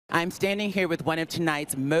I'm standing here with one of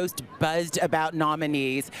tonight's most buzzed about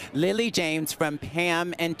nominees, Lily James from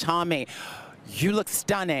Pam and Tommy. You look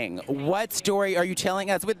stunning. What story are you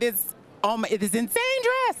telling us with this insane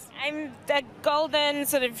dress? I'm the golden,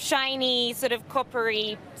 sort of shiny, sort of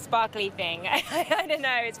coppery, sparkly thing. I don't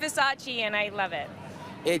know. It's Versace and I love it.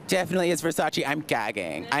 It definitely is Versace. I'm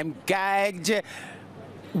gagging. I'm gagged.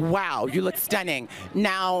 Wow, you look stunning.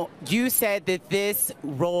 Now, you said that this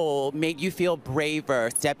role made you feel braver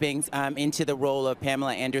stepping into the role of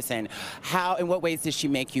Pamela Anderson. How, in what ways does she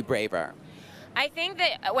make you braver? I think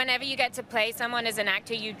that whenever you get to play someone as an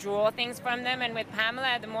actor, you draw things from them. And with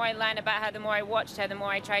Pamela, the more I learn about her, the more I watched her, the more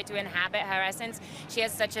I tried to inhabit her essence. She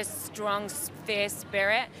has such a strong, fierce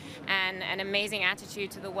spirit and an amazing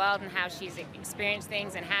attitude to the world and how she's experienced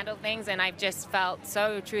things and handled things. And I've just felt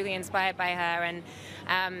so truly inspired by her. And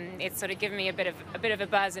it's sort of given me a bit of a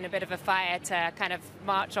buzz and a bit of a fire to kind of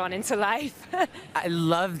march on into life. I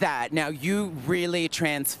love that. Now, you really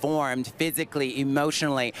transformed physically,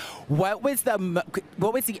 emotionally. What was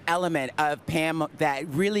the element of Pam that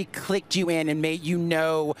really clicked you in and made you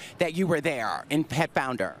know that you were there and had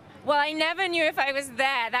found her? Well, I never knew if I was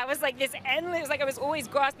there. That was like this endless, like I was always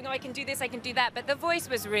grasping, oh, I can do this, I can do that. But the voice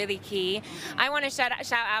was really key. I want to shout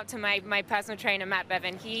out to my personal trainer, Matt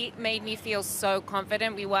Bevan. He made me feel so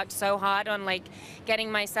confident. We worked so hard on like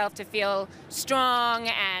getting myself to feel strong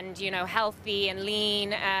and, you know, healthy and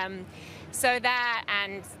lean. So that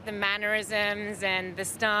and the mannerisms and the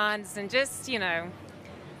stance and just, you know.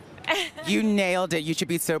 You nailed it. You should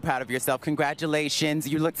be so proud of yourself. Congratulations.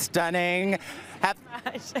 You look stunning.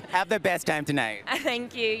 Have the best time tonight.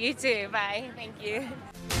 Thank you. You too. Bye. Thank you.